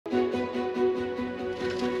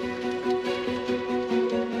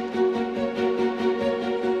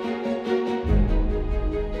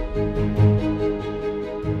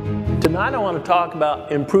Tonight I want to talk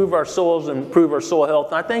about improve our soils and improve our soil health.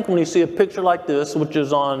 And I think when you see a picture like this, which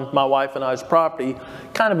is on my wife and I's property,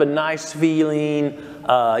 kind of a nice feeling,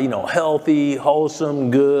 healthy,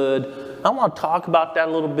 wholesome, good. I want to talk about that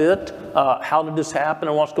a little bit. How did this happen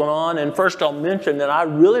and what's going on? And first I'll mention that I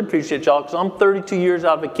really appreciate y'all because I'm 32 years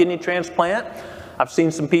out of a kidney transplant. I've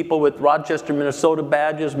seen some people with Rochester, Minnesota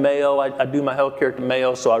badges, Mayo. I do my health care at the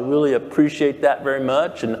Mayo, so I really appreciate that very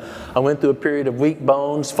much. And I went through a period of weak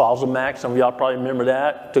bones, Fosamax. Some of y'all probably remember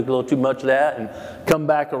that. Took a little too much of that and come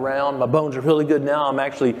back around. My bones are really good now. I'm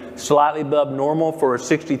actually slightly above normal for a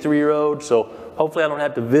 63-year-old, so hopefully I don't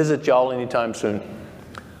have to visit y'all anytime soon.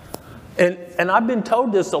 And I've been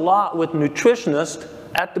told this a lot with nutritionists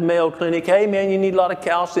at the Mayo Clinic. Hey man, you need a lot of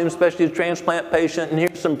calcium, especially as a transplant patient, and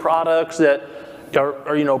here's some products that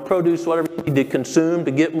or produce whatever you need to consume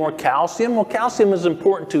to get more calcium. Well, calcium is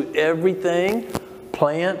important to everything.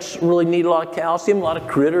 Plants really need a lot of calcium. A lot of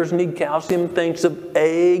critters need calcium. Think of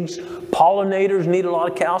eggs. Pollinators need a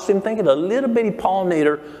lot of calcium. Think of a little bitty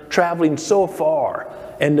pollinator traveling so far.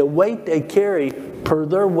 And the weight they carry per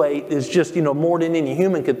their weight is just, more than any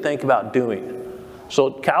human could think about doing. So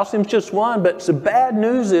calcium's just one, but the bad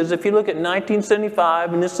news is if you look at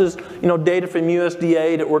 1975, and this is data from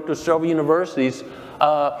USDA that worked with several universities,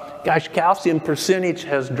 calcium percentage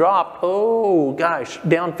has dropped,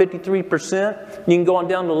 down 53%. You can go on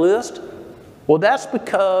down the list. Well, that's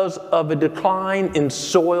because of a decline in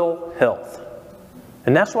soil health.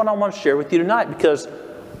 And that's what I want to share with you tonight, because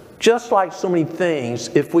just like so many things,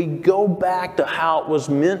 if we go back to how it was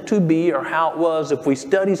meant to be or how it was, if we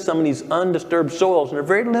study some of these undisturbed soils, and they're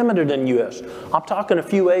very limited in the U.S. I'm talking a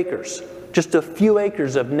few acres, just a few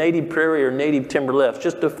acres of native prairie or native timber left,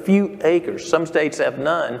 just a few acres. Some states have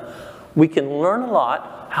none. We can learn a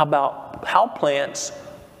lot about how plants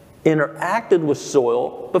interacted with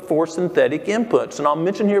soil before synthetic inputs. And I'll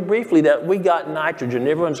mention here briefly that we got nitrogen.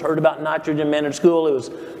 Everyone's heard about nitrogen, man, in school. It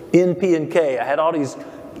was N, P, and K. I had all these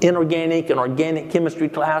inorganic and organic chemistry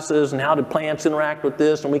classes and how do plants interact with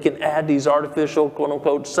this, and we can add these artificial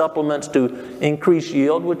quote-unquote supplements to increase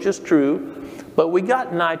yield, which is true. But we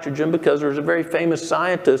got nitrogen because there's a very famous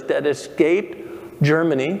scientist that escaped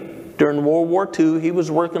Germany during World War II. He was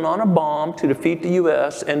working on a bomb to defeat the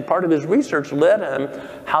US, and part of his research led him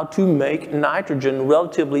how to make nitrogen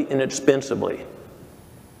relatively inexpensively.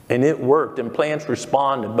 And it worked, and plants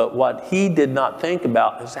responded. But what he did not think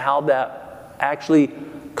about is how that actually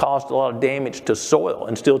caused a lot of damage to soil.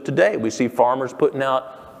 And still today, we see farmers putting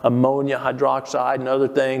out ammonia hydroxide and other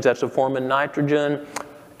things. That's a form of nitrogen,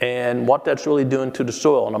 and what that's really doing to the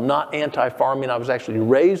soil. And I'm not anti-farming. I was actually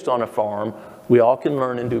raised on a farm. We all can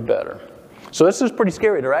learn and do better. So this is pretty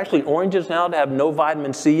scary. There are actually oranges now that have no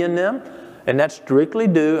vitamin C in them, and that's strictly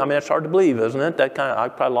due, that's hard to believe, isn't it? I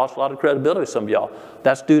probably lost a lot of credibility with some of y'all.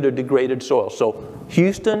 That's due to degraded soil. So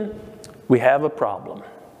Houston, we have a problem.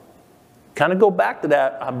 Kind of go back to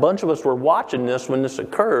that, a bunch of us were watching this when this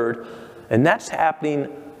occurred, and that's happening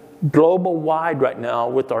global wide right now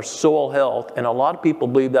with our soil health, and a lot of people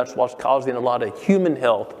believe that's what's causing a lot of human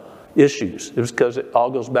health issues. It's because it all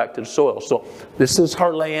goes back to the soil. So this is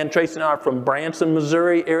Heartland. Tracy and I are from Branson,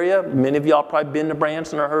 Missouri area. Many of y'all probably been to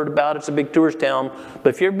Branson or heard about it. It's a big tourist town,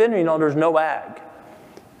 but if you've been there, there's no ag.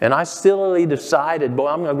 And I silly decided, boy,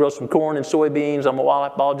 I'm going to grow some corn and soybeans. I'm a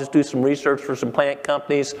wildlife biologist, do some research for some plant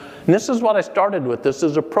companies. And this is what I started with. This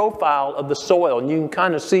is a profile of the soil. And you can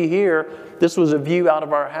kind of see here, this was a view out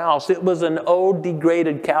of our house. It was an old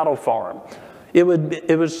degraded cattle farm. It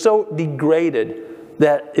was so degraded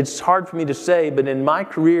that it's hard for me to say, but in my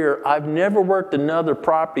career, I've never worked another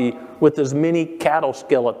property with as many cattle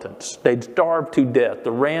skeletons. They'd starved to death.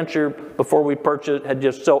 The rancher, before we purchased it, had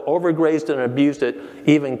just so overgrazed and abused it,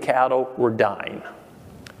 even cattle were dying.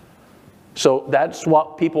 So that's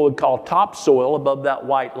what people would call topsoil above that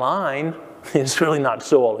white line. It's really not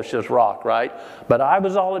soil, it's just rock, right? But I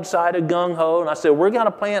was all excited, gung-ho, and I said, we're going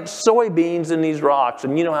to plant soybeans in these rocks.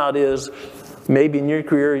 And you know how it is. Maybe in your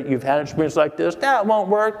career you've had an experience like this. That won't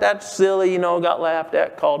work, that's silly, got laughed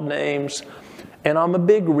at, called names. And I'm a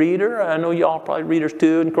big reader. I know y'all probably readers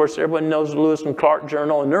too. And of course everyone knows the Lewis and Clark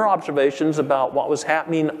Journal and their observations about what was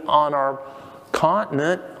happening on our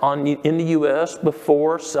continent in the US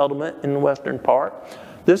before settlement in the western part.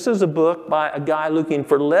 This is a book by a guy looking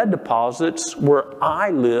for lead deposits where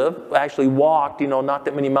I live, actually walked, not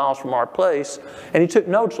that many miles from our place. And he took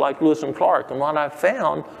notes like Lewis and Clark. And what I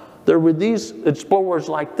found, there were these explorers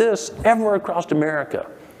like this everywhere across America.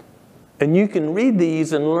 And you can read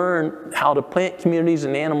these and learn how the plant communities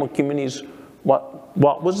and animal communities, what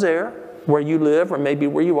was there, where you live or maybe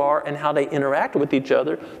where you are, and how they interact with each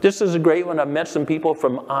other. This is a great one. I've met some people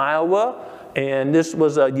from Iowa And this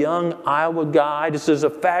was a young Iowa guy. This is a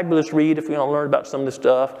fabulous read if you want to learn about some of this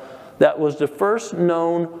stuff. That was the first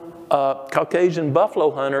known Caucasian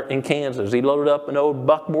buffalo hunter in Kansas. He loaded up an old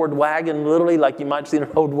buckboard wagon, literally like you might see in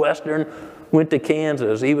an old Western, went to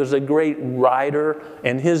Kansas. He was a great writer,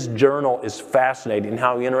 and his journal is fascinating,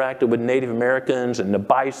 how he interacted with Native Americans and the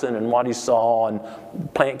bison and what he saw and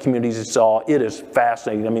plant communities he saw. It is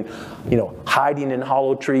fascinating. I mean, you know, hiding in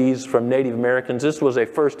hollow trees from Native Americans. This was a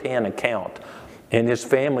first-hand account, and his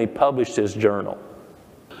family published his journal.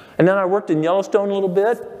 And then I worked in Yellowstone a little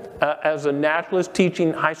bit as a naturalist,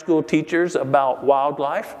 teaching high school teachers about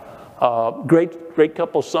wildlife. Great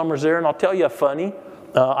couple summers there, and I'll tell you a funny.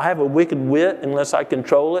 I have a wicked wit unless I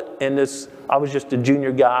control it, and I was just a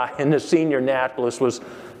junior guy, and the senior naturalist was,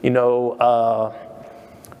 you know,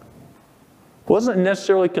 wasn't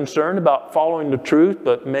necessarily concerned about following the truth,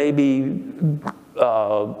 but maybe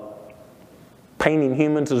painting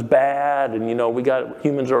humans as bad, and you know,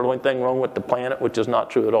 humans are the only thing wrong with the planet, which is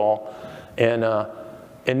not true at all.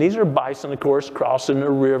 And these are bison, of course, crossing the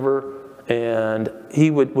river, and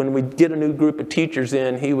when we'd get a new group of teachers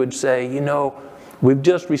in, he would say, you know, we've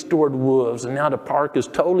just restored wolves, and now the park is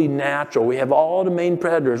totally natural. We have all the main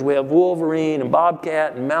predators. We have wolverine and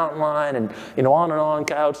bobcat and mountain lion and, you know, on,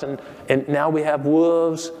 coyotes, and now we have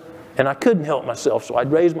wolves. And I couldn't help myself, so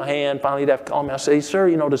I'd raise my hand. Finally, he'd have to call me. I'd say, sir,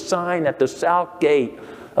 you know, the sign at the south gate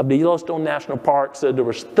of the Yellowstone National Park said there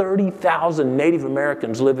was 30,000 Native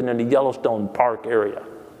Americans living in the Yellowstone Park area.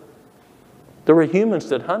 There were humans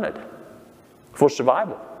that hunted for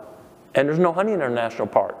survival, and there's no hunting in our national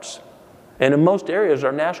parks. And in most areas,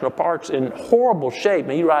 our national parks in horrible shape.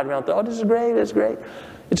 And you ride around and think, oh, this is great, this is great.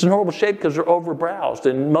 It's in horrible shape because they're overbrowsed.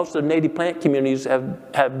 And most of the native plant communities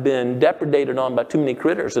have been depredated on by too many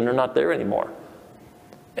critters, and they're not there anymore.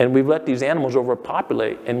 And we've let these animals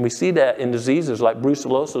overpopulate. And we see that in diseases like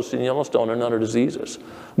brucellosis in Yellowstone and other diseases.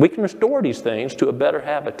 We can restore these things to a better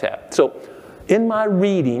habitat. So in my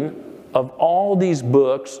reading of all these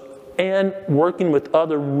books and working with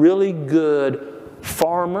other really good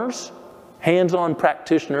farmers, hands-on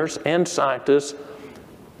practitioners and scientists,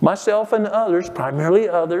 myself and others, primarily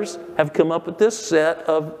others, have come up with this set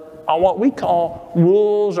of what we call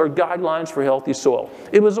rules or guidelines for healthy soil.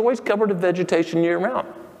 It was always covered in vegetation year-round.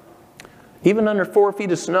 Even under 4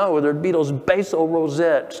 feet of snow, there'd be those basal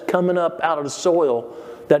rosettes coming up out of the soil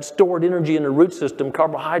that stored energy in the root system,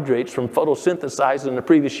 carbohydrates from photosynthesizing the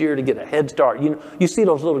previous year to get a head start. You see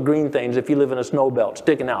those little green things if you live in a snow belt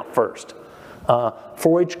sticking out first.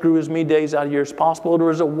 4-H grew as many days out of year as possible. There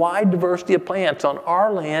was a wide diversity of plants on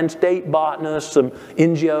our land. State botanists, some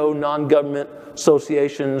NGO, non-government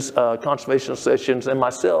associations, conservation associations, and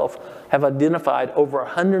myself have identified over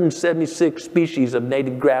 176 species of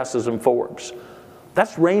native grasses and forbs.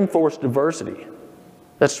 That's rainforest diversity.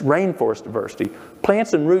 That's rainforest diversity.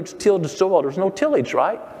 Plants and roots tilled the soil. There's no tillage,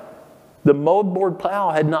 right? The moldboard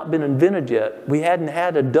plow had not been invented yet. We hadn't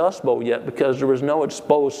had a dust bowl yet because there was no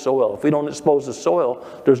exposed soil. If we don't expose the soil,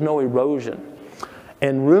 there's no erosion.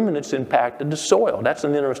 And ruminants impacted the soil. That's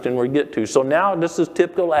an interesting one to get to. So now this is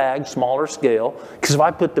typical ag, smaller scale. Because if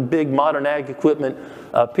I put the big modern ag equipment,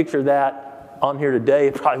 picture that on here today,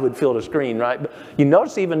 it probably would fill the screen, right? But you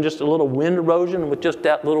notice even just a little wind erosion with just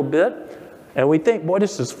that little bit. And we think, boy,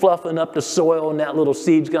 this is fluffing up the soil and that little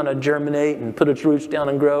seed's going to germinate and put its roots down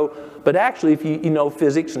and grow. But actually, if you know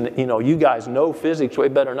physics, and you guys know physics way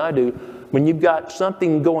better than I do, when you've got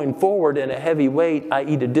something going forward and a heavy weight,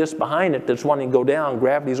 i.e. the disc behind it that's wanting to go down,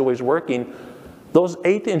 gravity's always working, those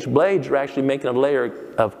 1/8-inch blades are actually making a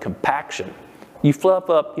layer of compaction. You fluff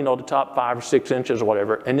up, the top 5 or 6 inches or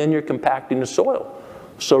whatever, and then you're compacting the soil.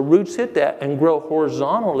 So roots hit that and grow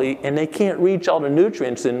horizontally, and they can't reach all the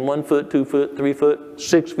nutrients in 1 foot, 2 foot, 3 foot,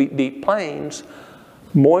 6 feet deep plains.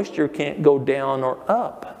 Moisture can't go down or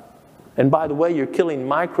up. And by the way, you're killing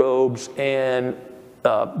microbes and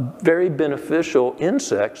very beneficial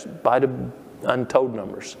insects by the untold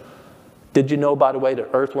numbers. Did you know, by the way, that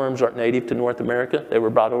earthworms aren't native to North America? They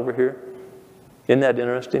were brought over here. Isn't that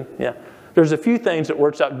interesting? Yeah. There's a few things that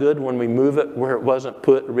works out good when we move it where it wasn't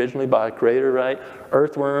put originally by a creator, right?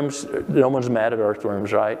 Earthworms, no one's mad at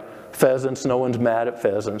earthworms, right? Pheasants, no one's mad at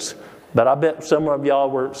pheasants. But I bet some of y'all,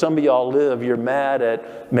 where some of y'all live, you're mad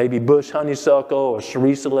at maybe bush honeysuckle or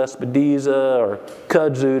Cerisa lespedeza or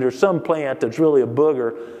kudzu or some plant that's really a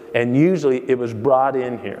booger, and usually it was brought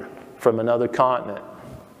in here from another continent.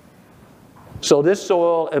 So this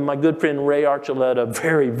soil, and my good friend Ray Archuleta,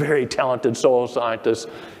 very, very talented soil scientist,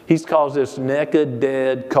 he calls this naked,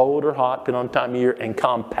 dead, cold or hot, depending on the time of year, and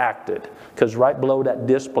compacted. Because right below that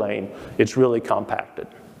disc plane, it's really compacted.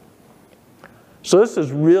 So this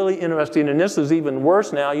is really interesting, and this is even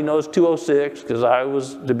worse now. You know it's 206 because I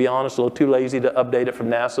was, to be honest, a little too lazy to update it from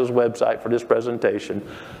NASA's website for this presentation.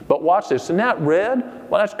 But watch this, and that red,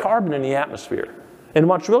 well, that's carbon in the atmosphere. And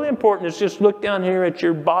what's really important is just look down here at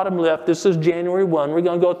your bottom left. This is January 1. We're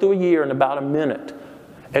going to go through a year in about a minute.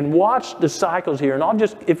 And watch the cycles here, and I'll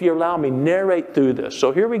just, if you allow me, narrate through this.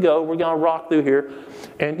 So here we go. We're going to rock through here.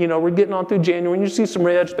 And, you know, we're getting on through January, and you see some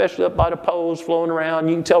red, especially up by the poles flowing around.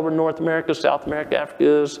 You can tell where North America, South America, Africa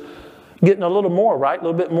is. Getting a little more, right? A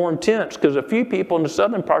little bit more intense, because a few people in the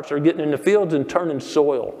southern parts are getting in the fields and turning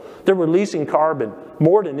soil. They're releasing carbon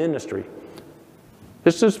more than industry.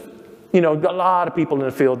 This is, you know, a lot of people in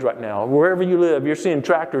the fields right now. Wherever you live, you're seeing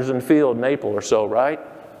tractors in the field in April or so, right?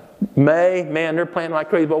 May, man, they're planting like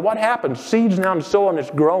crazy. But what happens? Seeds now in the soil and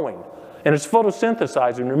it's growing. And it's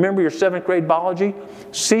photosynthesizing. Remember your 7th grade biology?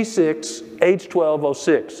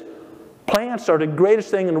 C6H12O6. Plants are the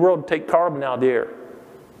greatest thing in the world to take carbon out of the air.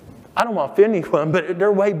 I don't want to offend anyone, but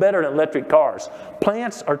they're way better than electric cars.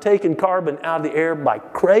 Plants are taking carbon out of the air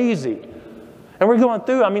like crazy. And we're going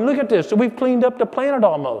through, I mean, look at this. So we've cleaned up the planet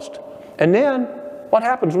almost. And then what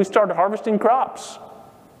happens? We started harvesting crops.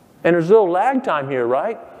 And there's a little lag time here,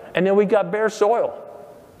 right? And then we got bare soil.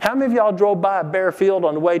 How many of y'all drove by a bare field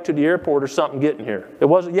on the way to the airport or something getting here? It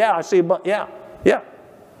wasn't, yeah, I see a bunch, yeah.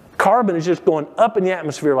 Carbon is just going up in the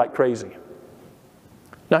atmosphere like crazy.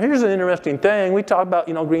 Now here's an interesting thing. We talk about,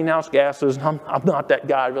 you know, greenhouse gases. I'm not that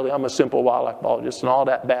guy really. I'm a simple wildlife biologist and all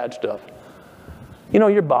that bad stuff. You know,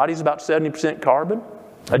 your body's about 70% carbon.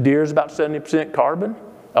 A deer's about 70% carbon.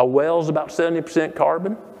 A whale's about 70%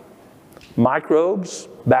 carbon. Microbes,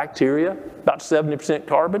 bacteria, about 70%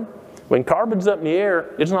 carbon. When carbon's up in the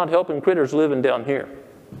air, it's not helping critters living down here.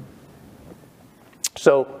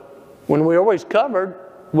 So when we're always covered,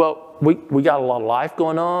 well, we got a lot of life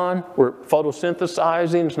going on. We're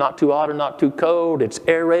photosynthesizing. It's not too hot or not too cold. It's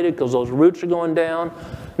aerated because those roots are going down.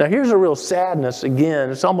 Now here's a real sadness again.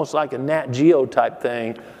 It's almost like a Nat Geo type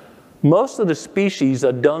thing. Most of the species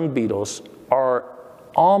of dung beetles are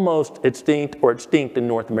almost extinct or extinct in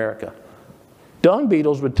North America. Dung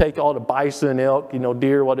beetles would take all the bison, elk, you know,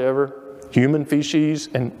 deer, whatever, human feces,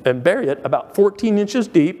 and bury it about 14 inches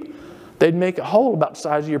deep. They'd make a hole about the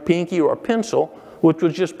size of your pinky or a pencil, which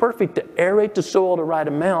was just perfect to aerate the soil the right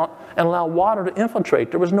amount and allow water to infiltrate.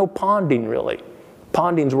 There was no ponding, really.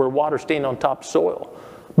 Ponding's where water stayed on top of soil.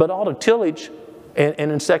 But all the tillage and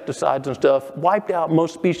insecticides and stuff wiped out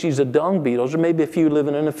most species of dung beetles, or maybe a few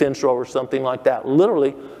living in a fence row or something like that,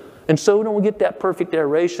 literally. And so we don't get that perfect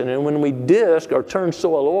aeration. And when we disc or turn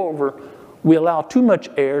soil over, we allow too much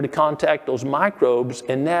air to contact those microbes,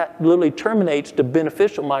 and that literally terminates the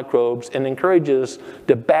beneficial microbes and encourages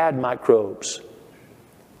the bad microbes.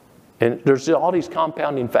 And there's all these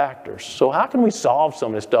compounding factors. So how can we solve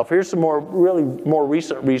some of this stuff? Here's some really more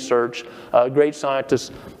recent research. Great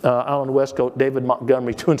scientist out on the West Coast, David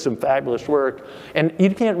Montgomery, doing some fabulous work. And you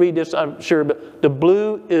can't read this, I'm sure, but the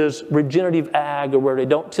blue is regenerative ag, or where they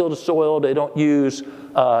don't till the soil, they don't use,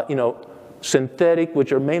 you know, synthetic,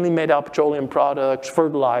 which are mainly made out of petroleum products,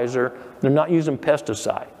 fertilizer. They're not using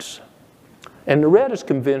pesticides. And the red is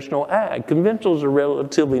conventional ag. Conventional is a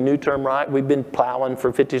relatively new term, right? We've been plowing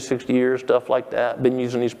for 50, 60 years, stuff like that, been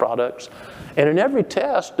using these products. And in every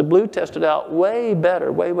test, the blue tested out way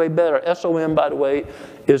better, way better. SOM, by the way,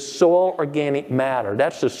 is soil organic matter.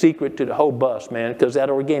 That's the secret to the whole bus, man, because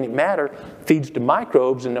that organic matter feeds the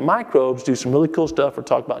microbes, and the microbes do some really cool stuff we'll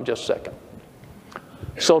talk about in just a second.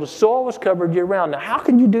 So the soil was covered year round. Now, how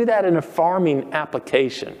can you do that in a farming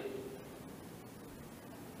application?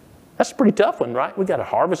 That's a pretty tough one, right? We've got to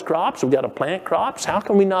harvest crops, we've got to plant crops. How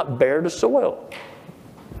can we not bare the soil?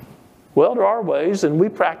 Well, there are ways, and we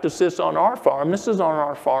practice this on our farm. This is on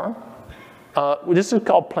our farm. This is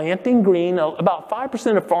called planting green. About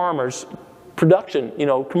 5% of farmers, production, you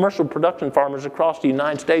know, commercial production farmers across the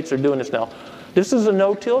United States are doing this now. This is a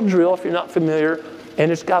no-till drill, if you're not familiar,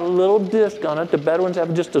 and it's got a little disc on it. The better ones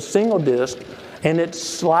have just a single disc. And it's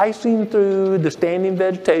slicing through the standing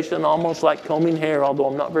vegetation, almost like combing hair, although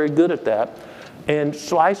I'm not very good at that, and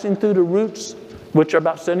slicing through the roots, which are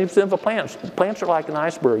about 70% of a plant. Plants are like an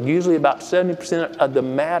iceberg. Usually about 70% of the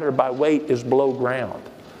matter by weight is below ground.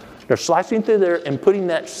 They're slicing through there and putting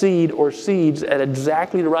that seed or seeds at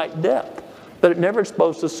exactly the right depth, but it never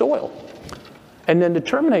exposed the soil. And then to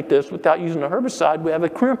terminate this without using a herbicide, we have a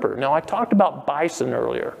crimper. Now, I talked about bison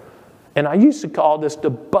earlier, and I used to call this the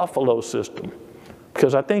buffalo system,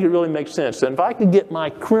 because I think it really makes sense. And if I could get my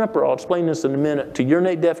crimper, I'll explain this in a minute, to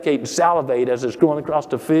urinate, defecate, and salivate as it's going across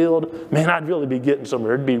the field, man, I'd really be getting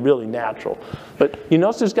somewhere. It'd be really natural. But you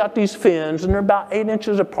notice it's got these fins, and they're about 8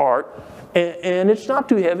 inches apart. And it's not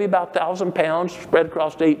too heavy, about 1,000 pounds spread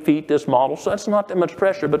across 8 feet, this model. So that's not that much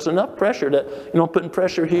pressure, but it's enough pressure that, you know, putting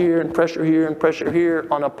pressure here and pressure here and pressure here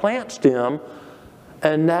on a plant stem.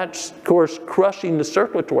 And that's, of course, crushing the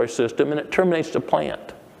circulatory system, and it terminates the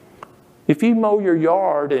plant. If you mow your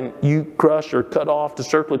yard and you crush or cut off the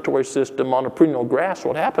circulatory system on a perennial grass,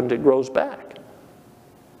 what happens? It grows back.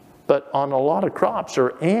 But on a lot of crops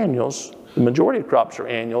or annuals, the majority of crops are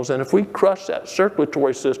annuals, and if we crush that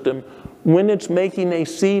circulatory system, when it's making a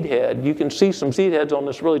seed head, you can see some seed heads on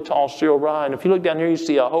this really tall cereal rye, and if you look down here, you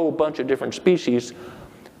see a whole bunch of different species,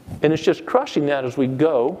 and it's just crushing that as we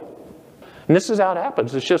go. And this is how it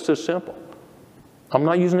happens. It's just this simple. I'm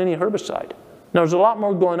not using any herbicide. Now, there's a lot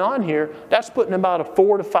more going on here. That's putting about a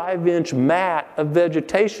 4 to 5 inch mat of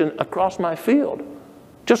vegetation across my field.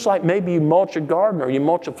 Just like maybe you mulch a garden or you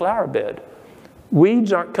mulch a flower bed.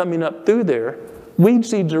 Weeds aren't coming up through there. Weed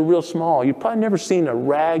seeds are real small. You've probably never seen a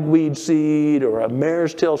ragweed seed or a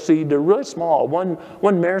mare's tail seed. They're really small.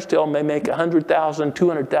 One mare's tail may make 100,000,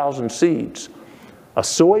 200,000 seeds. A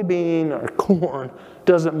soybean or corn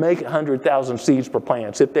doesn't make 100,000 seeds per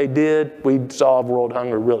plant. If they did, we'd solve world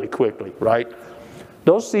hunger really quickly, right?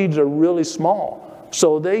 Those seeds are really small.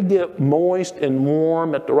 So they get moist and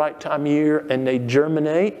warm at the right time of year and they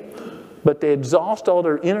germinate. But they exhaust all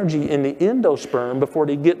their energy in the endosperm before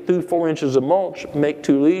they get through 4 inches of mulch, make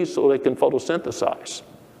 2 leaves so they can photosynthesize.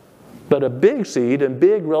 But a big seed, and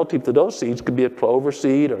big relative to those seeds, could be a clover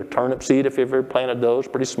seed or a turnip seed if you've ever planted those,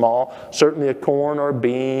 pretty small. Certainly a corn or a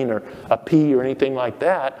bean or a pea or anything like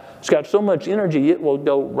that. It's got so much energy it will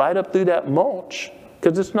go right up through that mulch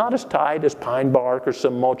because it's not as tight as pine bark or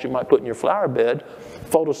some mulch you might put in your flower bed.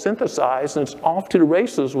 Photosynthesize, and it's off to the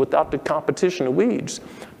races without the competition of weeds.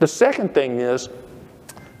 The second thing is,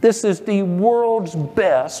 this is the world's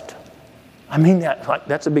best, I mean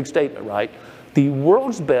that's a big statement, right? The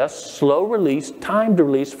world's best slow-release,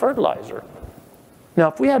 timed-release fertilizer. Now,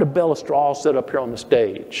 if we had a bale of straw set up here on the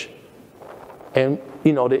stage, and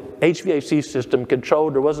you know the HVAC system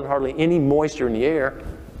controlled, there wasn't hardly any moisture in the air,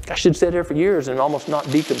 I should sit there for years and almost not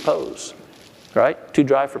decompose. Right? Too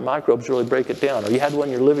dry for microbes to really break it down. Or you had one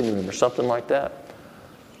in your living room or something like that.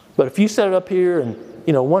 But if you set it up here and,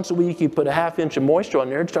 you know, once a week you put a ½ inch of moisture on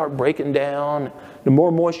there, it'd start breaking down. The more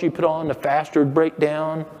moisture you put on, the faster it'd break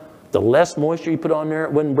down. The less moisture you put on there,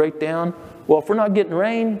 it wouldn't break down. Well, if we're not getting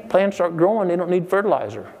rain, plants start growing, they don't need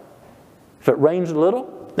fertilizer. If it rains a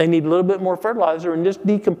little, they need a little bit more fertilizer and this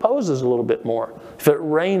decomposes a little bit more. If it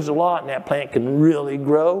rains a lot and that plant can really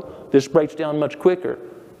grow, this breaks down much quicker.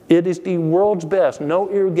 It is the world's best. No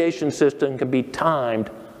irrigation system can be timed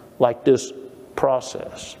like this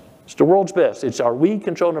process. It's the world's best. It's our weed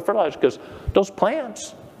control and our fertilizer because those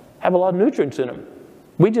plants have a lot of nutrients in them.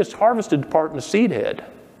 We just harvested part in the seed head.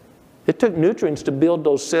 It took nutrients to build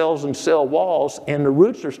those cells and cell walls, and the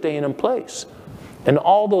roots are staying in place. And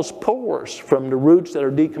all those pores from the roots that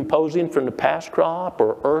are decomposing from the past crop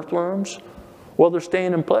or earthworms, well, they're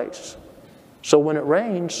staying in place. So when it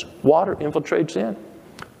rains, water infiltrates in.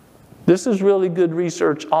 This is really good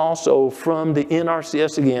research also from the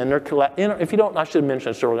NRCS again. If you don't, I should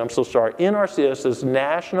mention this earlier, I'm so sorry. NRCS is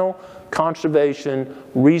National Conservation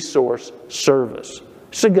Resource Service.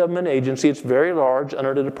 It's a government agency. It's very large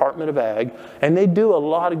under the Department of Ag, and they do a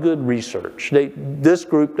lot of good research. This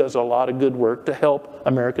group does a lot of good work to help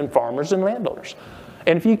American farmers and landowners.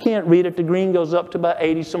 And if you can't read it, the green goes up to about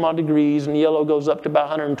 80 some odd degrees, and the yellow goes up to about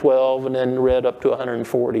 112, and then the red up to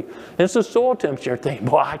 140. And it's the soil temperature thing.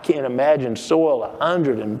 Boy, I can't imagine soil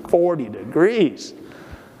 140 degrees.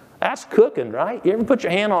 That's cooking, right? You ever put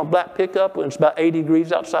your hand on a black pickup when it's about 80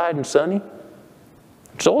 degrees outside and sunny?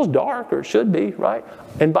 Soil's dark, or it should be, right?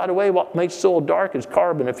 And by the way, what makes soil dark is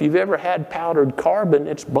carbon. If you've ever had powdered carbon,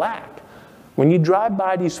 it's black. When you drive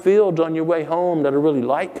by these fields on your way home that are really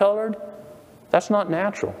light colored, that's not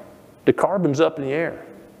natural. The carbon's up in the air.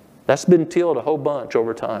 That's been tilled a whole bunch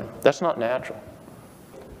over time. That's not natural.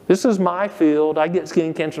 This is my field. I get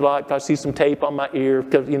skin cancer a lot because I see some tape on my ear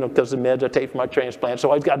because of the meds I take for my transplant.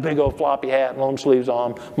 So I've got a big old floppy hat and long sleeves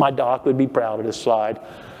on. My doc would be proud of this slide.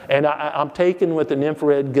 And I'm taking with an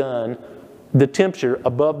infrared gun the temperature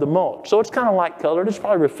above the mulch. So it's kind of light colored. It's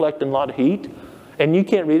probably reflecting a lot of heat. And you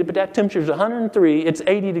can't read it, but that temperature is 103. It's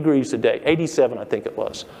 80 degrees today, 87 I think it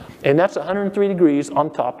was. And that's 103 degrees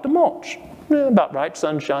on top of the mulch. About right,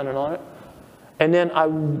 sun shining on it. And then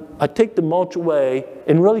I take the mulch away,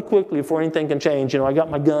 and really quickly before anything can change, I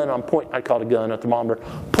got my gun, I'm pointing, I call it a gun, a thermometer,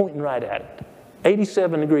 pointing right at it.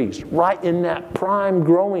 87 degrees, right in that prime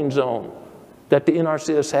growing zone that the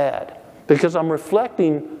NRCS had. Because I'm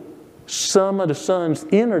reflecting some of the sun's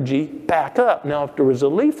energy back up. Now if there was a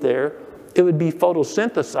leaf there, it would be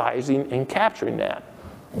photosynthesizing and capturing that.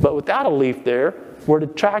 But without a leaf there, where the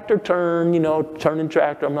tractor turned, turning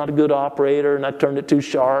tractor, I'm not a good operator, and I turned it too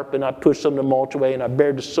sharp, and I pushed some of the mulch away, and I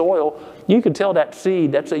bared the soil, you can tell that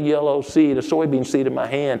seed, that's a yellow seed, a soybean seed in my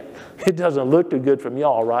hand. It doesn't look too good from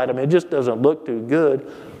y'all, right? I mean, it just doesn't look too good.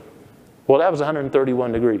 Well, that was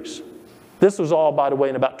 131 degrees. This was all, by the way,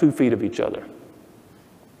 in about 2 feet of each other.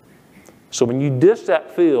 So when you dish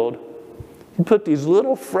that field, you put these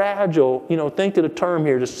little fragile, think of the term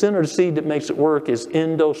here, the center of the seed that makes it work is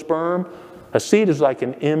endosperm. A seed is like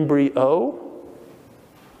an embryo,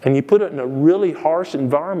 and you put it in a really harsh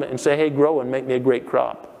environment and say, hey, grow and make me a great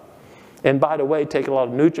crop. And by the way, take a lot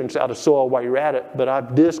of nutrients out of soil while you're at it, but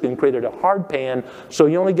I've disked and created a hard pan, so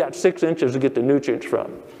you only got 6 inches to get the nutrients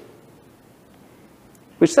from.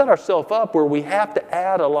 We set ourselves up where we have to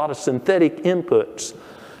add a lot of synthetic inputs.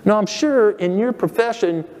 Now, I'm sure in your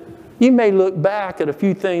profession, you may look back at a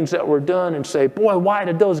few things that were done and say, boy, why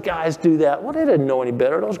did those guys do that? Well, they didn't know any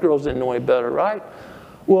better. Those girls didn't know any better, right?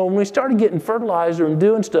 Well, when we started getting fertilizer and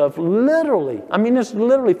doing stuff, literally, I mean, this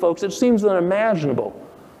literally, folks, it seems unimaginable.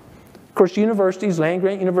 Of course, universities,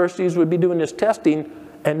 land-grant universities would be doing this testing,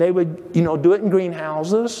 and they would, do it in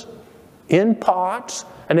greenhouses, in pots,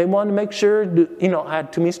 and they wanted to make sure, I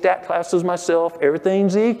had too many stat classes myself,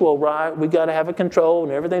 everything's equal, right? We got to have a control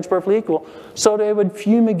and everything's perfectly equal. So they would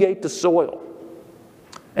fumigate the soil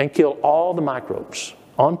and kill all the microbes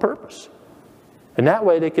on purpose. And that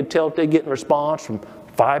way they could tell if they're getting a response from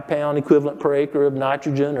 5-pound equivalent per acre of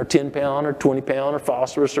nitrogen or 10-pound or 20-pound or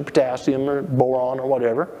phosphorus or potassium or boron or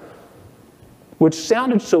whatever. Which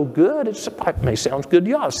sounded so good, it may sound good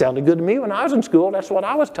to y'all. It sounded good to me when I was in school. That's what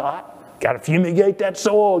I was taught. Got to fumigate that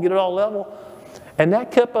soil, get it all level. And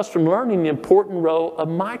that kept us from learning the important role of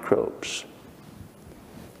microbes.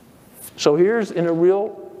 So here's in a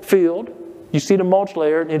real field, you see the mulch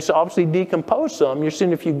layer, and it's obviously decomposed some. You're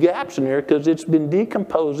seeing a few gaps in there because it's been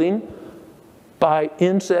decomposing by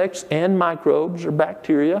insects and microbes or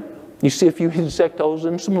bacteria. You see a few insect holes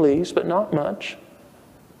in some leaves, but not much.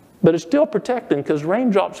 But it's still protecting because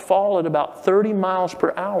raindrops fall at about 30 miles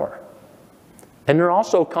per hour. And they're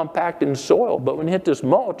also compact in soil, but when you hit this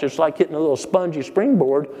mulch, it's like hitting a little spongy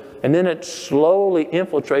springboard, and then it slowly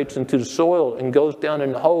infiltrates into the soil and goes down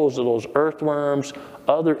in the holes of those earthworms,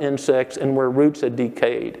 other insects, and where roots had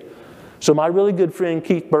decayed. So my really good friend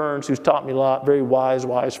Keith Burns, who's taught me a lot, very wise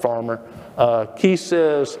farmer, Keith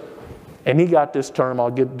says, and he got this term, I'll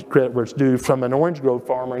give credit where it's due, from an orange grove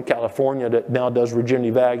farmer in California that now does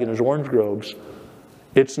regenerative ag in his orange groves.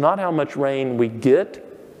 It's not how much rain we get,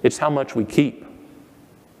 it's how much we keep.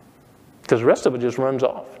 Because the rest of it just runs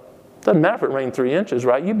off. Doesn't matter if it rained 3 inches,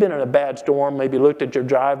 right? You've been in a bad storm, maybe looked at your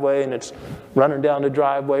driveway and it's running down the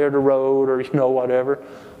driveway or the road or whatever.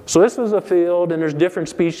 So this was a field, and there's different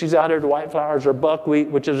species out there. The white flowers are buckwheat,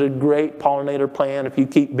 which is a great pollinator plant. If you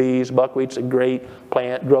keep bees, buckwheat's a great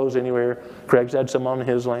plant, grows anywhere. Craig's had some on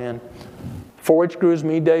his land. 4-H grew as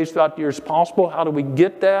many days throughout the year as possible. How do we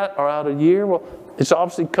get that or out of the year? Well, it's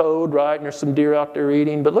obviously cold, right? And there's some deer out there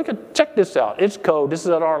eating. But check this out. It's cold. This is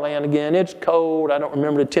at our land again. It's cold. I don't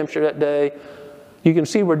remember the temperature that day. You can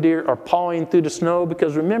see where deer are pawing through the snow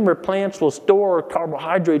because remember, plants will store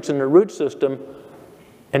carbohydrates in their root system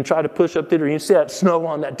and try to push up through there. You can see that snow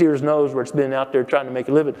on that deer's nose where it's been out there trying to make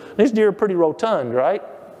a living. These deer are pretty rotund, right?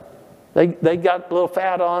 They got a little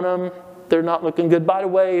fat on them. They're not looking good. By the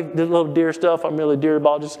way, this little deer stuff, I'm really a deer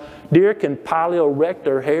biologist. Deer can paleo-erect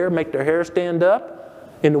their hair, make their hair stand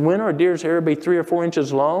up. In the winter, a deer's hair will be 3 or 4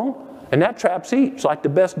 inches long, and that traps heat. It's like the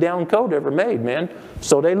best down coat ever made, man.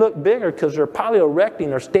 So they look bigger because they're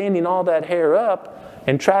paleo-erecting, they're standing all that hair up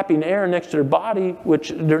and trapping air next to their body,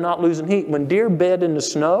 which they're not losing heat. When deer bed in the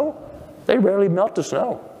snow, they rarely melt the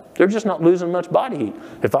snow. They're just not losing much body heat.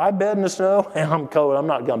 If I bed in the snow and I'm cold, I'm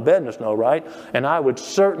not going to bed in the snow, right? And I would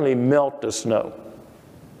certainly melt the snow.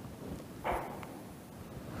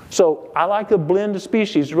 So I like a blend of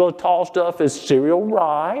species. The really tall stuff is cereal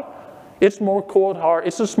rye. It's more cold hardy.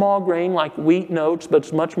 It's a small grain like wheat and oats, but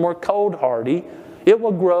it's much more cold hardy. It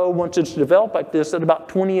will grow once it's developed like this at about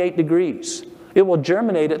 28 degrees. It will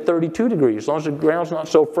germinate at 32 degrees. As long as the ground's not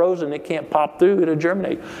so frozen it can't pop through, it'll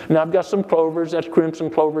germinate. Now I've got some clovers, that's crimson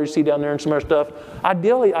clover you see down there and some other stuff.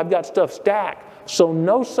 Ideally, I've got stuff stacked so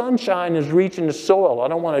no sunshine is reaching the soil. I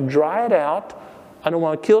don't want to dry it out. I don't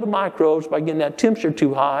want to kill the microbes by getting that temperature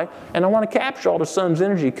too high. And I want to capture all the sun's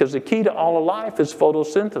energy because the key to all of life is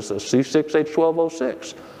photosynthesis,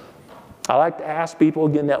 C6H12O6. I like to ask people,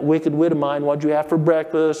 again, that wicked wit of mine, what'd you have for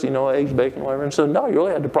breakfast? Eggs, bacon, whatever. And so, no, you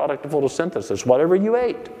really had the product of photosynthesis, whatever you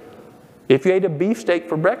ate. If you ate a beefsteak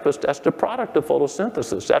for breakfast, that's the product of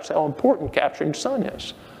photosynthesis. That's how important capturing sun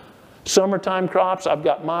is. Summertime crops, I've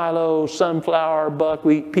got milo, sunflower,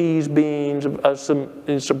 buckwheat, peas, beans, some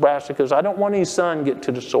brassicas. I don't want any sun getting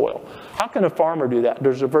to the soil. How can a farmer do that?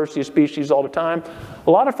 There's diversity of species all the time.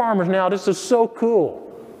 A lot of farmers now, this is so cool.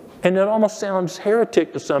 And it almost sounds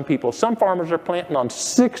heretic to some people. Some farmers are planting on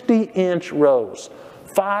 60-inch rows,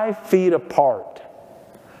 5 feet apart.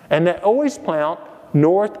 And they always plant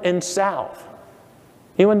north and south.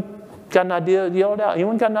 Anyone got an idea? Yell it out.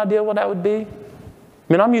 Anyone got an idea what that would be?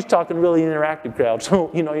 I mean, I'm used to talking really interactive crowds.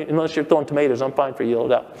 So, you know, unless you're throwing tomatoes, I'm fine for you to yell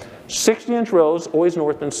it out. 60-inch rows, always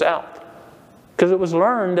north and south. Because it was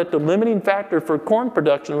learned that the limiting factor for corn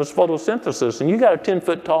production was photosynthesis. And you got a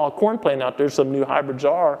 10-foot tall corn plant out there, some new hybrids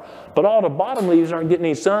are, but all the bottom leaves aren't getting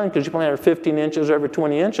any sun because you plant 15 inches every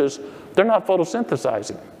 20 inches. They're not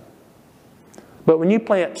photosynthesizing. But when you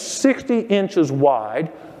plant 60 inches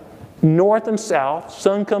wide, north and south,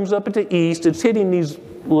 sun comes up at the east, it's hitting these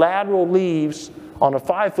lateral leaves on a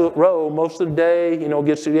 5-foot row most of the day, you know,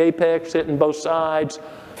 gets to the apex, hitting both sides.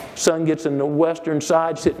 Sun gets in the western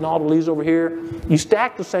side, hitting all the leaves over here. You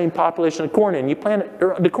stack the same population of corn in. You plant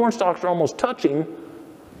it, the corn stalks are almost touching,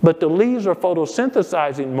 but the leaves are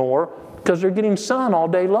photosynthesizing more because they're getting sun all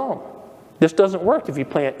day long. This doesn't work if you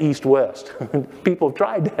plant east-west. People have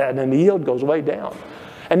tried that, and the yield goes way down.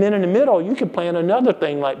 And then in the middle, you could plant another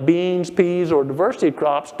thing like beans, peas, or diversity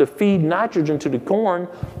crops to feed nitrogen to the corn.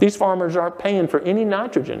 These farmers aren't paying for any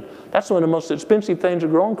nitrogen. That's one of the most expensive things of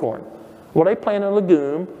growing corn. Well, they plant a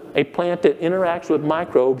legume, a plant that interacts with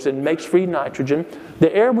microbes and makes free nitrogen.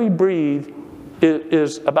 The air we breathe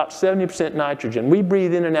is about 70% nitrogen. We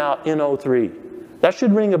breathe in and out NO3. That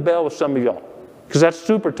should ring a bell with some of y'all, because that's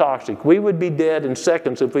super toxic. We would be dead in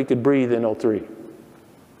seconds if we could breathe NO3.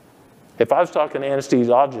 If I was talking to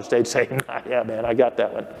anesthesiologists, they'd say, yeah, man, I got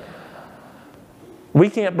that one. We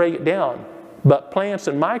can't break it down, but plants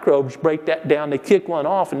and microbes break that down. They kick one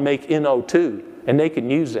off and make NO2, and they can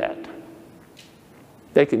use that.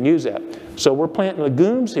 They can use that. So we're planting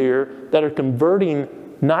legumes here that are converting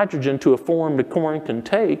nitrogen to a form the corn can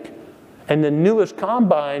take, and the newest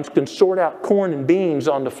combines can sort out corn and beans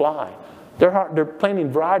on the fly. They're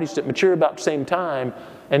planting varieties that mature about the same time,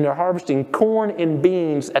 and they're harvesting corn and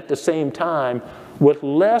beans at the same time with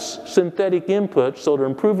less synthetic inputs, so they're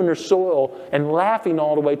improving their soil and laughing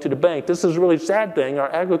all the way to the bank. This is a really sad thing. Our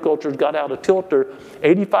agriculture's got out of kilter.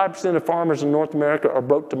 85% of farmers in North America are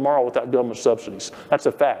broke tomorrow without government subsidies. That's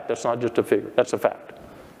a fact. That's not just a figure. That's a fact.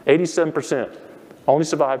 87% only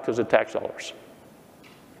survive because of tax dollars.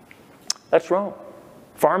 That's wrong.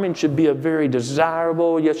 Farming should be a very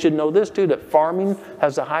desirable, you should know this too, that farming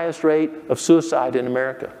has the highest rate of suicide in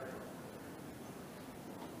America.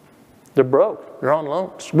 They're broke, they're on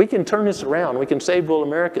loans. We can turn this around. We can save rural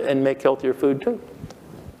America and make healthier food too.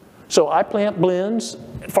 So I plant blends.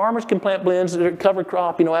 Farmers can plant blends that are cover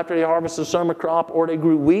crop, you know, after they harvest the summer crop, or they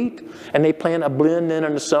grew wheat and they plant a blend then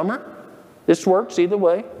in the summer. This works either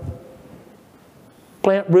way.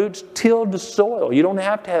 Plant roots, till the soil. You don't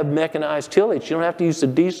have to have mechanized tillage. You don't have to use the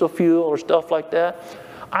diesel fuel or stuff like that.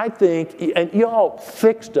 I think, and y'all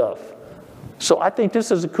fix stuff. So I think this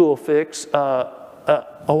is a cool fix.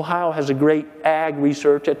 Ohio has a great ag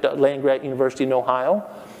research at the land-grant University in Ohio.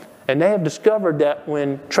 And they have discovered that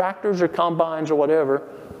when tractors or combines or whatever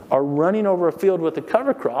are running over a field with a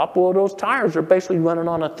cover crop, well, those tires are basically running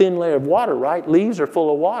on a thin layer of water, right? Leaves are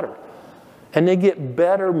full of water. And they get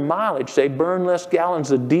better mileage. They burn less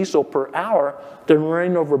gallons of diesel per hour than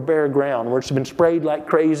running over bare ground, where it's been sprayed like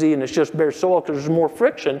crazy and it's just bare soil, because there's more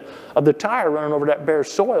friction of the tire running over that bare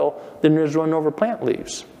soil than there's running over plant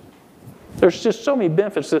leaves. There's just so many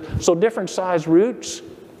benefits. So different size roots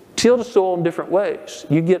till the soil in different ways.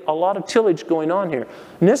 You get a lot of tillage going on here.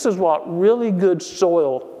 And this is what really good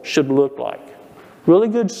soil should look like. Really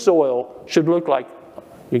good soil should look like,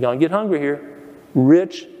 you're going to get hungry here,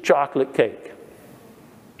 rich chocolate cake.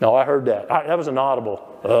 No, I heard that. That was an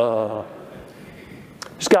audible.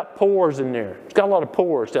 It's got pores in there. It's got a lot of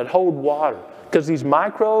pores that hold water. Because these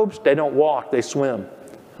microbes, they don't walk, they swim.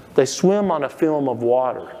 They swim on a film of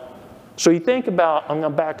water. So you think about, I'm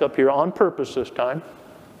going to back up here on purpose this time.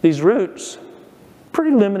 These roots,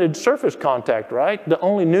 pretty limited surface contact, right? The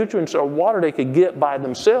only nutrients or water they could get by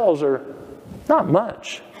themselves are not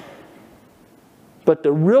much. But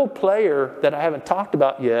the real player that I haven't talked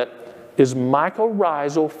about yet is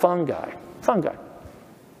mycorrhizal fungi. Fungi.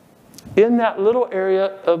 In that little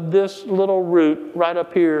area of this little root right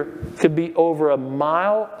up here could be over 1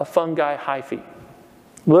 mile of fungi hyphae.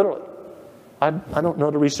 Literally. I don't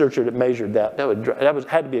know the researcher that measured that. That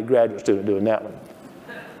had to be a graduate student doing that one.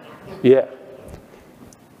 Yeah.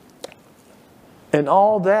 And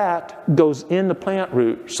all that goes in the plant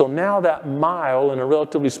root. So now that mile in a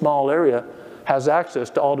relatively small area has access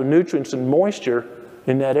to all the nutrients and moisture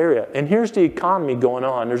in that area. And here's the economy going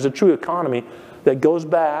on. There's a true economy that goes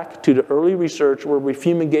back to the early research where we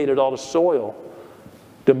fumigated all the soil.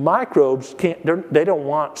 The microbes they don't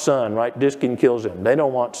want sun, right? Diskin kills them. They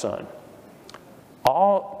don't want sun.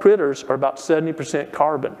 All critters are about 70%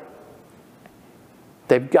 carbon.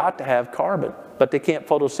 They've got to have carbon, but they can't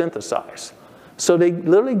photosynthesize. So they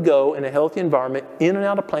literally go in a healthy environment, in and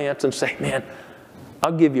out of plants, and say, man,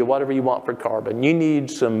 I'll give you whatever you want for carbon. You need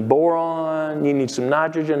some boron, you need some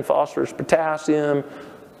nitrogen, phosphorus, potassium.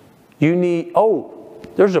 You need, oh,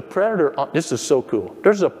 there's a predator, this is so cool.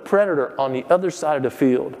 There's a predator on the other side of the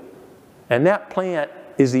field. And that plant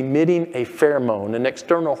is emitting a pheromone, an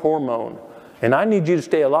external hormone. And I need you to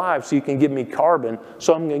stay alive so you can give me carbon.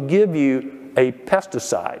 So I'm going to give you a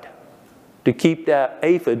pesticide to keep that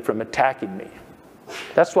aphid from attacking me.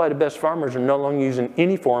 That's why the best farmers are no longer using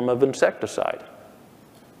any form of insecticide,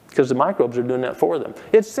 because the microbes are doing that for them.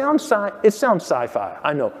 It sounds sci-fi.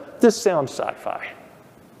 I know. This sounds sci-fi.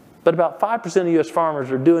 But about 5% of U.S.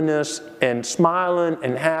 farmers are doing this and smiling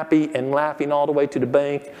and happy and laughing all the way to the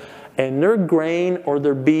bank. And their grain or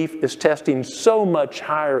their beef is testing so much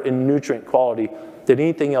higher in nutrient quality than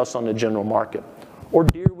anything else on the general market. Or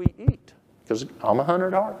deer we eat, because I'm a hunter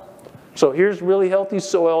at heart. So here's really healthy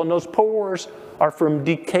soil, and those pores are from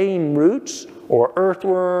decaying roots or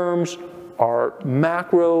earthworms or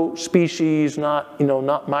macro species, not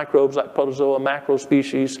microbes like protozoa, macro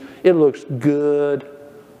species. It looks good.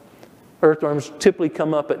 Earthworms typically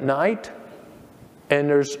come up at night, and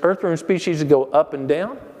there's earthworm species that go up and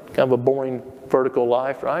down, kind of a boring vertical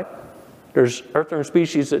life, right? There's earthworm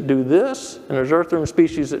species that do this, and there's earthworm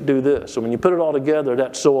species that do this. So when you put it all together,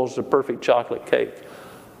 that soil's the perfect chocolate cake.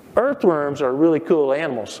 Earthworms are really cool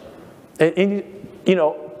animals. And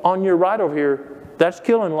on your right over here, that's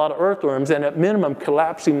killing a lot of earthworms and at minimum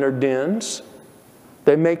collapsing their dens.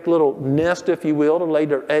 They make little nests, if you will, to lay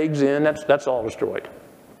their eggs in. That's all destroyed.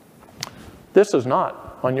 This is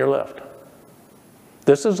not on your left.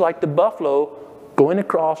 This is like the buffalo going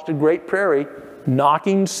across the Great Prairie,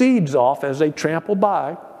 knocking seeds off as they trample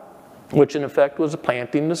by, which in effect was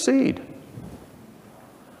planting the seed.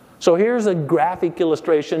 So here's a graphic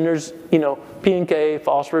illustration. There's, P and K,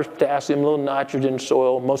 phosphorus, potassium, a little nitrogen,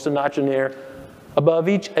 soil, most of the nitrogen there. Above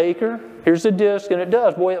each acre, here's the disc, and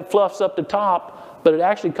it fluffs up the top, but it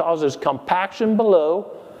actually causes compaction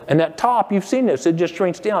below. And that top, you've seen this, it just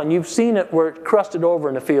shrinks down. You've seen it where it's crusted over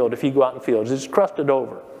in the field if you go out in the fields. It's crusted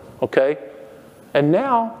over, okay? And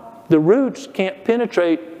now the roots can't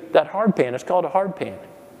penetrate that hard pan. It's called a hard pan.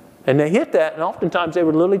 And they hit that, and oftentimes they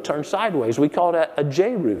would literally turn sideways. We call that a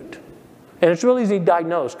J root. And it's really easy to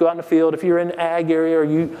diagnose. Go out in the field. If you're in the ag area or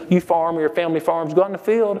you farm or your family farms, go out in the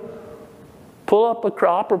field, pull up a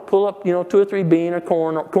crop or pull up 2 or 3 bean or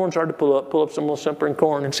corn. Corn's hard to pull up some little simpering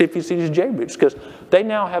corn and see if you see these J roots, because they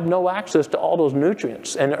now have no access to all those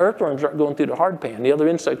nutrients. And the earthworms aren't going through the hard pan. The other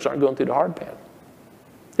insects aren't going through the hard pan.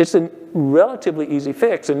 It's a relatively easy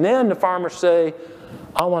fix. And then the farmers say,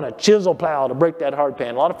 I want a chisel plow to break that hard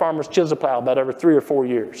pan. A lot of farmers chisel plow about every 3 or 4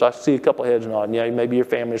 years. I see a couple of heads nodding. Yeah, maybe your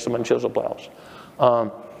family or someone chisel plows.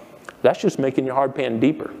 That's just making your hard pan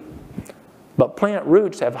deeper. But plant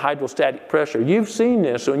roots have hydrostatic pressure. You've seen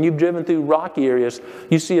this when you've driven through rocky areas.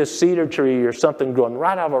 You see a cedar tree or something growing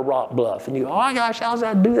right out of a rock bluff. And you go, oh my gosh, how's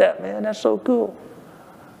that do that, man? That's so cool.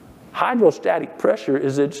 Hydrostatic pressure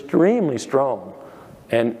is extremely strong.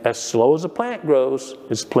 And as slow as a plant grows,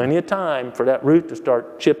 it's plenty of time for that root to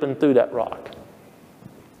start chipping through that rock.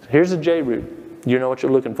 Here's a J root. You know what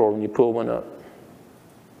you're looking for when you pull one up.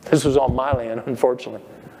 This was on my land, unfortunately.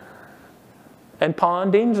 And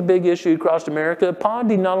ponding is a big issue across America.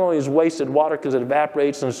 Ponding not only is wasted water because it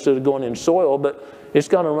evaporates instead of going in soil, but it's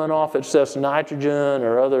going to run off excess nitrogen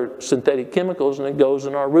or other synthetic chemicals, and it goes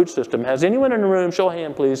in our root system. Has anyone in the room, show a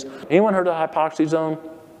hand please, anyone heard of hypoxia zone?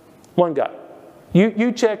 One guy.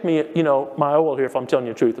 You check me, my oil here if I'm telling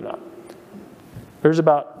you the truth or not. There's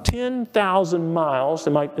about 10,000 miles,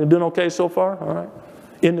 am I doing okay so far? All right.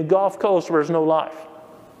 In the Gulf Coast where there's no life.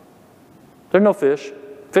 There's no fish.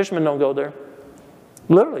 Fishermen don't go there.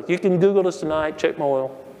 Literally, you can Google this tonight, check my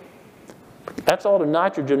oil. That's all the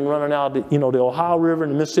nitrogen running out of the Ohio River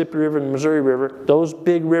and the Mississippi River and the Missouri River. Those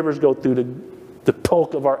big rivers go through the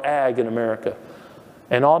bulk of our ag in America.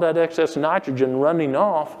 And all that excess nitrogen running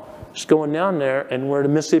off is going down there, and where the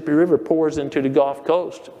Mississippi River pours into the Gulf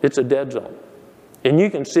Coast, it's a dead zone. And you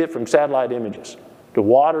can see it from satellite images. The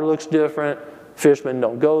water looks different. Fishermen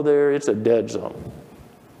don't go there. It's a dead zone.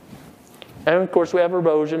 And of course, we have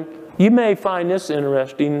erosion. You may find this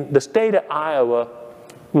interesting. The state of Iowa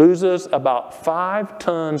loses about 5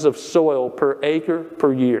 tons of soil per acre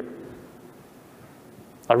per year.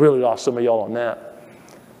 I really lost some of y'all on that.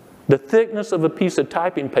 The thickness of a piece of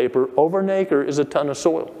typing paper over an acre is a ton of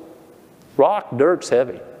soil. Rock, dirt's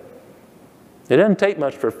heavy. It doesn't take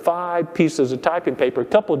much for 5 pieces of typing paper. A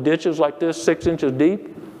couple of ditches like this, 6 inches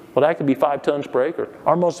deep, well, that could be 5 tons per acre.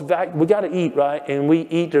 We got to eat, right? And we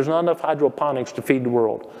eat. There's not enough hydroponics to feed the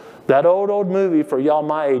world. That old movie for y'all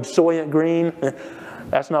my age, Soylent Green,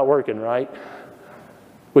 that's not working, right?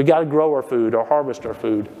 We got to grow our food or harvest our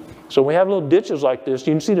food. So we have little ditches like this.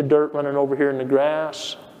 You can see the dirt running over here in the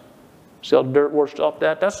grass. See how the dirt washed off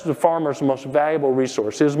that? That's the farmer's most valuable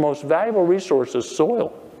resource. His most valuable resource is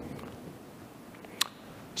soil.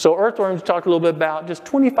 So earthworms, talk a little bit about just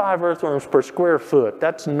 25 earthworms per square foot.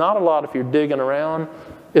 That's not a lot if you're digging around.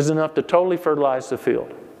 Is enough to totally fertilize the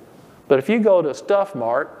field. But if you go to Stuff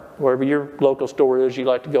Mart, wherever your local store is you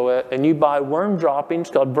like to go at, and you buy worm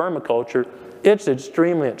droppings called vermiculture, it's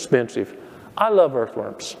extremely expensive. I love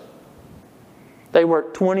earthworms. They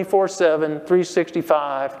work 24/7,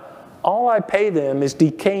 365. All I pay them is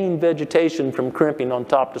decaying vegetation from crimping on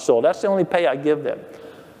top of the soil. That's the only pay I give them.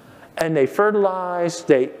 And they fertilize,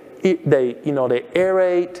 they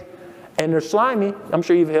aerate, and they're slimy. I'm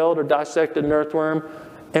sure you've held or dissected an earthworm.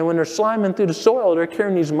 And when they're sliming through the soil, they're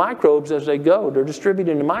carrying these microbes as they go. They're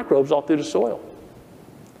distributing the microbes all through the soil.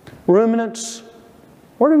 Ruminants.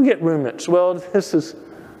 Where do we get ruminants? Well, this is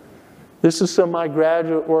some of my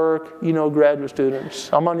graduate work. You know, graduate students.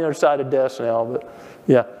 I'm on the other side of the desk now, but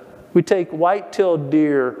yeah. We take white-tailed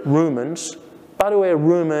deer rumens. By the way, a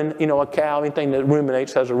rumen, a cow, anything that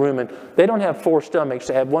ruminates has a rumen. They don't have 4 stomachs.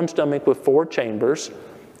 They have 1 stomach with 4 chambers.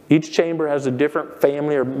 Each chamber has a different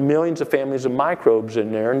family or millions of families of microbes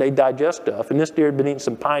in there, and they digest stuff. And this deer had been eating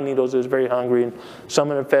some pine needles. It was very hungry, and some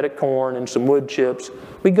of them fed it corn and some wood chips.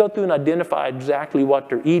 We go through and identify exactly what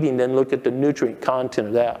they're eating, then look at the nutrient content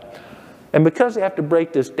of that. And because they have to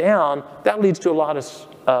break this down, that leads to a lot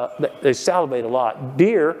of, they salivate a lot.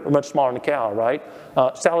 Deer are much smaller than a cow, right?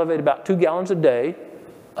 Salivate about 2 gallons a day.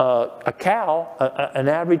 A cow, an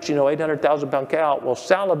average 800,000 pound cow will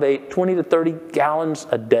salivate 20 to 30 gallons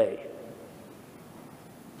a day.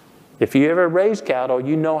 If you ever raise cattle,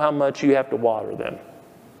 you know how much you have to water them.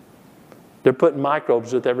 They're putting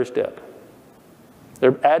microbes with every step.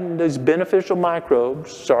 They're adding these beneficial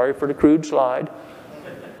microbes, sorry for the crude slide,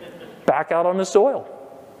 back out on the soil.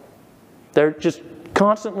 They're just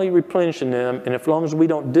constantly replenishing them, and as long as we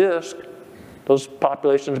don't disc, those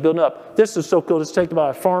populations building up. This is so cool. It's taken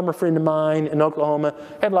by a farmer friend of mine in Oklahoma.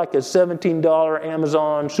 Had like a $17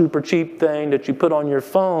 Amazon super cheap thing that you put on your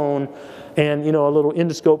phone, and a little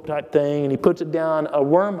endoscope type thing, and he puts it down a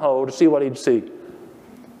wormhole to see what he'd see.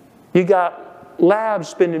 You got labs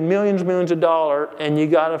spending millions of dollars, and you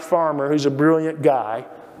got a farmer who's a brilliant guy,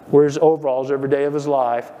 wears overalls every day of his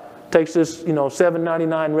life, takes this,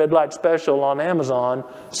 $7.99 red light special on Amazon,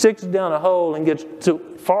 sticks it down a hole, and gets, to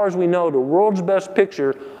far as we know, the world's best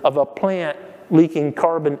picture of a plant leaking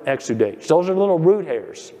carbon exudates. Those are little root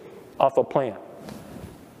hairs off a plant.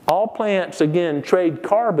 All plants, again, trade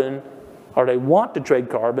carbon, or they want to trade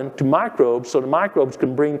carbon, to microbes, so the microbes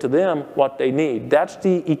can bring to them what they need. That's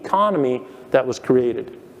the economy that was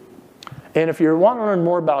created. And if you want to learn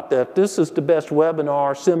more about that, this is the best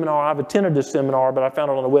webinar, seminar. I've attended this seminar, but I found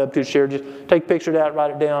it on the web too. Share, just take a picture of that,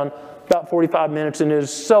 write it down. About 45 minutes, and it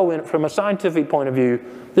is so, from a scientific point of view,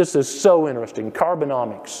 this is so interesting.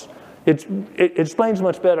 Carbonomics. It explains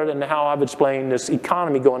much better than how I've explained this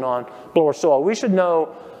economy going on below our soil. We should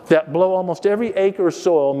know that below almost every acre of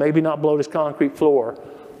soil, maybe not below this concrete floor,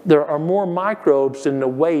 there are more microbes than the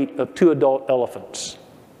weight of 2 adult elephants.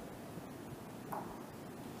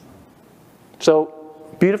 So,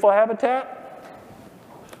 beautiful habitat,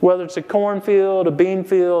 whether it's a cornfield, a bean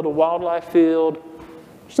field, a wildlife field,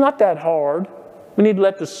 it's not that hard. We need to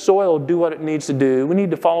let the soil do what it needs to do. We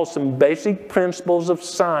need to follow some basic principles of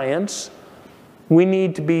science. We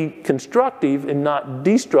need to be constructive and not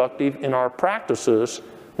destructive in our practices.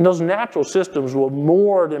 And those natural systems will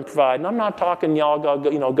more than provide. And I'm not talking y'all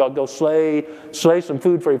go slay some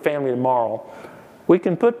food for your family tomorrow. We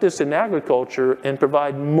can put this in agriculture and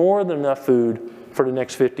provide more than enough food for the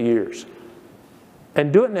next 50 years.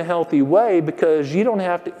 And do it in a healthy way, because you don't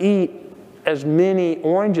have to eat as many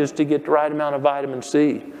oranges to get the right amount of vitamin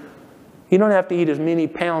C. You don't have to eat as many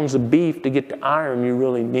pounds of beef to get the iron you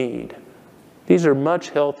really need. These are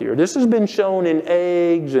much healthier. This has been shown in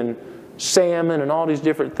eggs and salmon and all these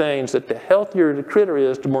different things, that the healthier the critter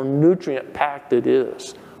is, the more nutrient packed it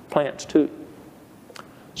is. Plants too.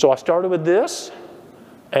 So I started with this.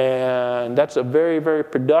 And that's a very, very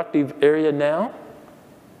productive area now.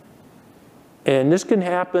 And this can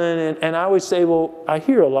happen, and I always say, well, I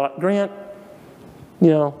hear a lot, Grant, you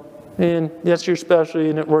know, and that's your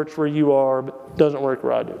specialty and it works where you are, but it doesn't work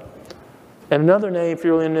where I do. And another name, if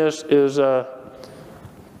you're in this, is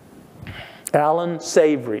Alan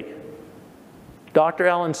Savory. Dr.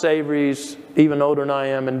 Alan Savory's even older than I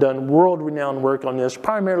am and done world-renowned work on this,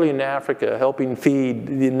 primarily in Africa, helping feed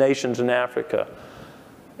the nations in Africa.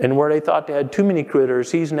 And where they thought they had too many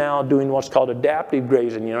critters, he's now doing what's called adaptive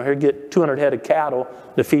grazing. You know, he'll get 200 head of cattle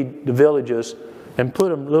to feed the villages and put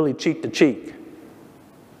them literally cheek to cheek.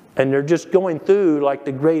 And they're just going through like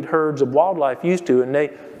the great herds of wildlife used to, and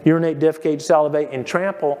they urinate, defecate, salivate, and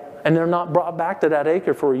trample, and they're not brought back to that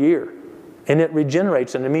acre for a year. And it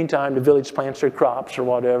regenerates. In the meantime, the village plants their crops or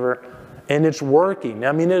whatever, and it's working.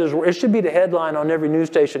 I mean, it should be the headline on every news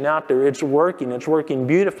station out there. It's working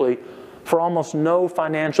beautifully for almost no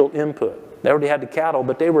financial input. They already had the cattle,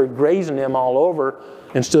 but they were grazing them all over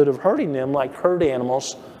instead of herding them like herd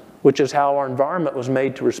animals, which is how our environment was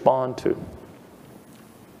made to respond to.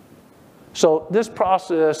 So this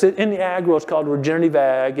process, in the ag world, it's called regenerative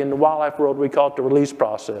ag. In the wildlife world, we call it the release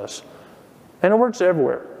process. And it works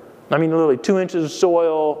everywhere. I mean, literally 2 inches of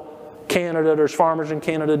soil, Canada, there's farmers in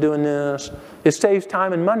Canada doing this. It saves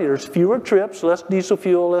time and money. There's fewer trips, less diesel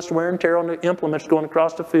fuel, less wear and tear on the implements going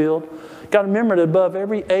across the field. Got to remember that above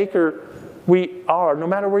every acre we are, no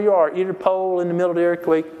matter where you are, either pole in the middle of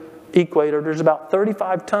the equator, there's about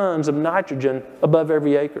 35 tons of nitrogen above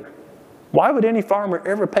every acre. Why would any farmer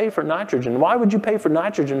ever pay for nitrogen? Why would you pay for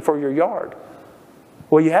nitrogen for your yard?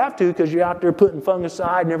 Well, you have to because you're out there putting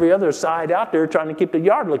fungicide and every other side out there trying to keep the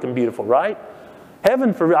yard looking beautiful, right?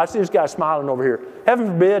 Heaven forbid, I see this guy smiling over here. Heaven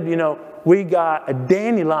forbid, you know, we got a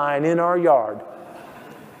dandelion in our yard.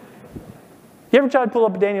 You ever try to pull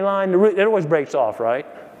up a dandelion? It always breaks off, right?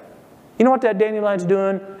 You know what that dandelion's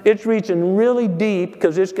doing? It's reaching really deep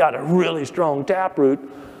because it's got a really strong taproot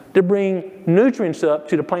to bring nutrients up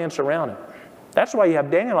to the plants around it. That's why you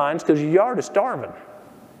have dandelions, because your yard is starving.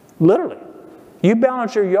 Literally. You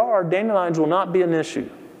balance your yard, dandelions will not be an issue.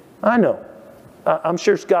 I know. I'm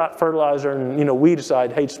sure Scott Fertilizer and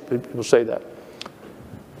Weedicide hates people say that.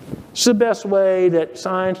 It's the best way that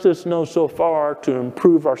scientists know so far to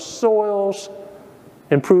improve our soils,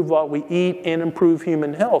 improve what we eat, and improve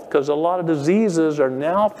human health, because a lot of diseases are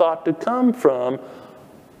now thought to come from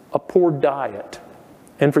a poor diet.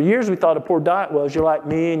 And for years we thought a poor diet was you're like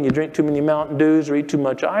me and you drink too many Mountain Dews or eat too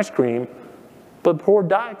much ice cream. But a poor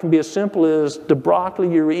diet can be as simple as the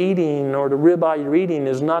broccoli you're eating or the ribeye you're eating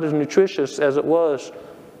is not as nutritious as it was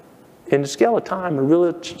in the scale of time, a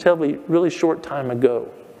really short time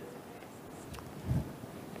ago.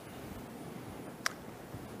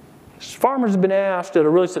 Farmers have been asked that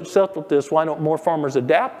are really successful at this, why don't more farmers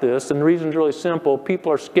adapt this? And the reason is really simple.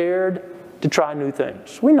 People are scared to try new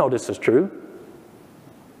things. We know this is true.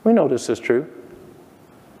 We know this is true.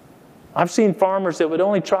 I've seen farmers that would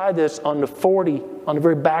only try this on the 40, on the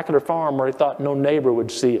very back of their farm where they thought no neighbor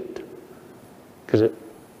would see it. Because it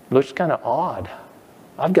looks kind of odd.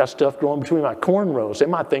 I've got stuff growing between my corn rows. They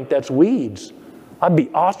might think that's weeds. I'd be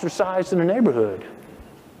ostracized in the neighborhood.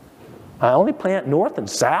 I only plant north and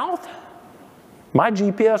south? My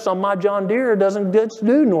GPS on my John Deere doesn't just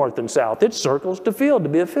do north and south. It circles the field to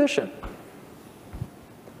be efficient.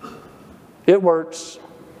 It works.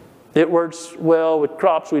 It works well with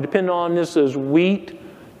crops. We depend on this as wheat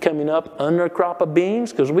coming up under a crop of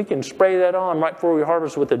beans, because we can spray that on right before we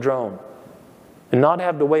harvest with a drone and not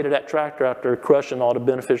have the weight of that tractor out there crushing all the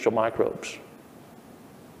beneficial microbes.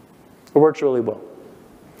 It works really well.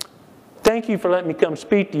 Thank you for letting me come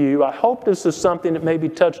speak to you. I hope this is something that maybe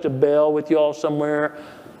touched a bell with you all somewhere.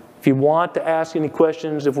 If you want to ask any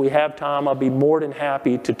questions, if we have time, I'll be more than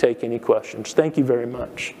happy to take any questions. Thank you very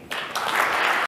much.